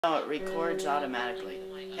No, it records automatically.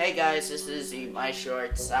 Hey guys, this is Eat My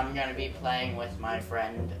Shorts. I'm gonna be playing with my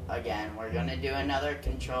friend again. We're gonna do another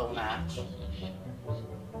control match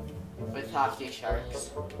with Hockey Sharks.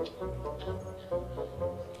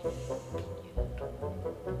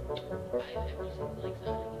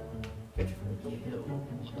 Good for you.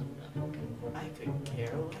 I could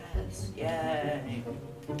care less. Yay!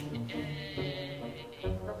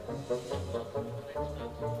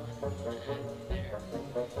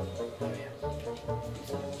 Oh yeah. I'm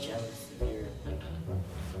so jealous of your...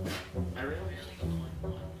 I really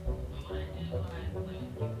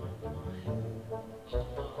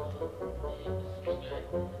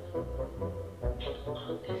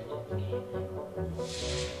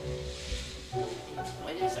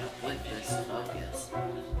What is up with this focus?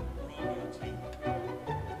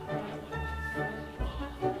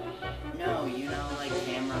 No, you know, like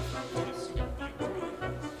camera focus.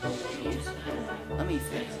 Let me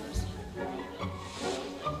fix this.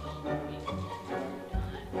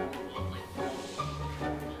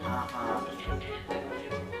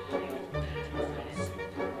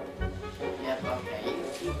 Yep, okay, you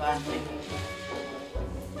keep on thinking.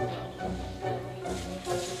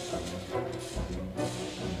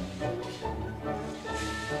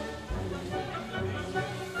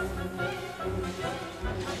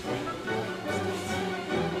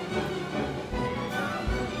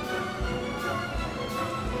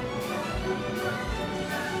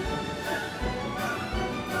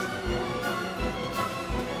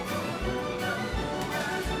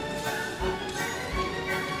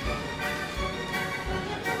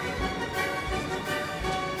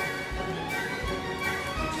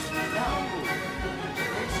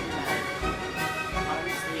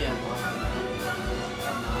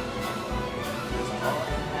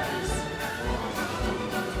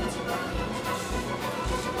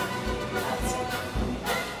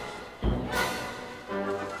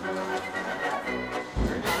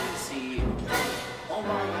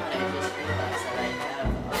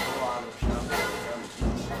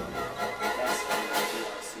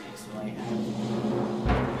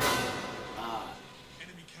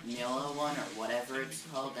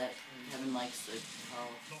 That Kevin likes to call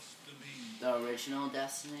the original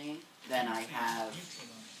Destiny. Then I have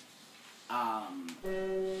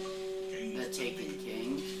the Taken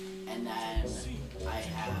King, and then I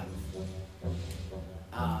have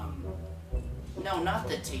no, not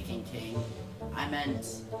the Taken King. I meant,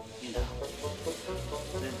 you know,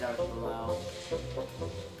 the Dark Below.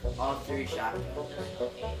 All three shotguns.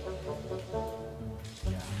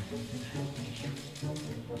 Yeah.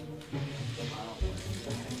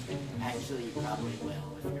 Actually, you probably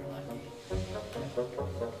will if you're lucky.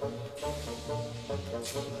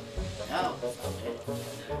 No!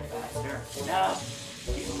 Faster. No!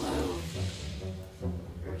 You move!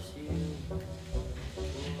 Curse you.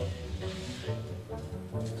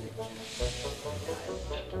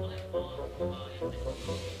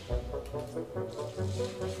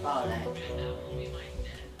 Oh, that.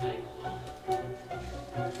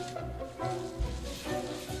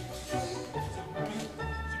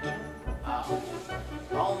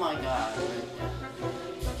 Oh my god.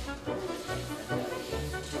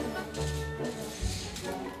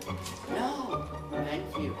 No!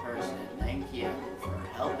 Thank you, person. Thank you for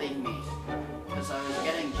helping me. Because I was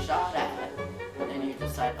getting shot at. And then you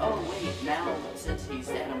decide, oh wait, now since he's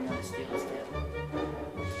dead, I'm gonna steal his kill.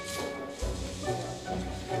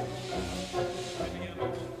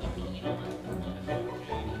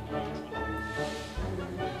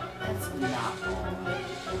 That's not alright.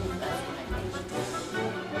 That's what I mean.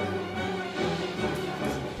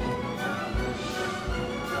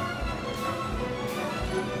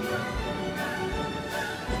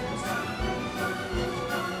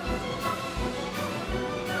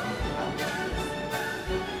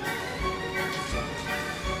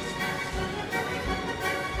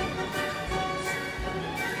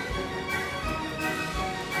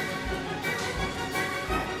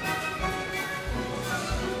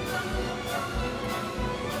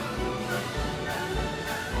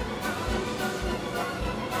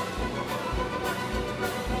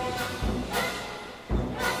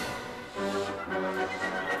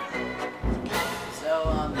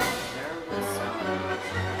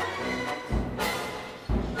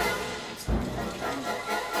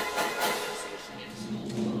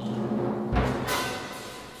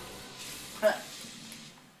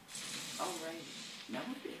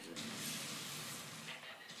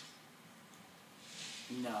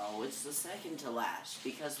 No, it's the second to last,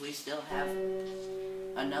 because we still have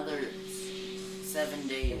another 7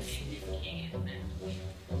 days.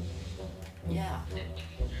 Yeah.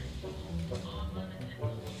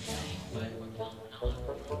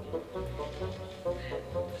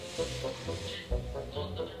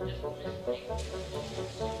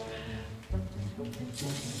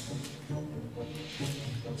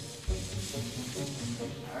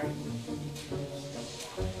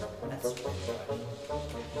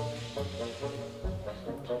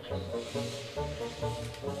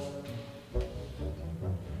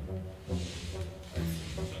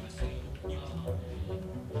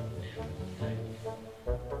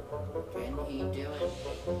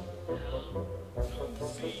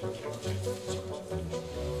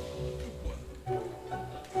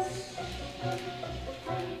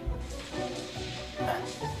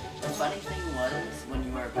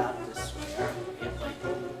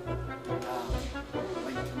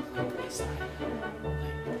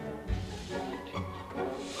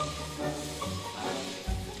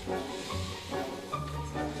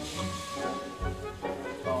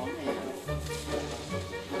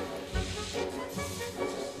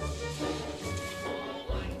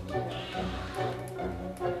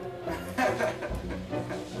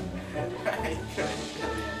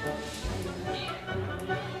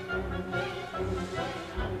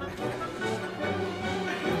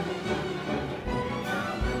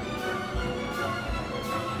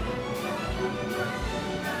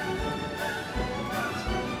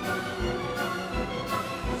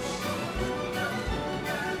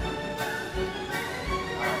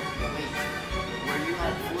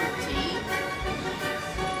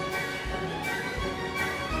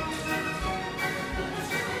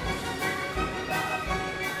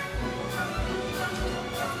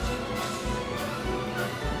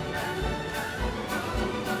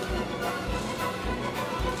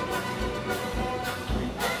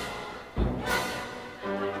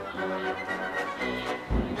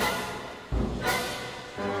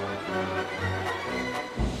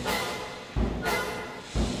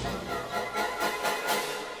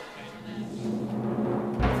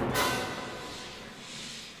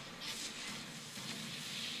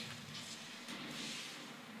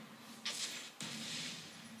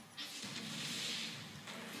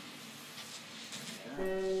 Victory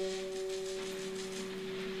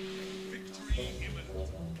imminent.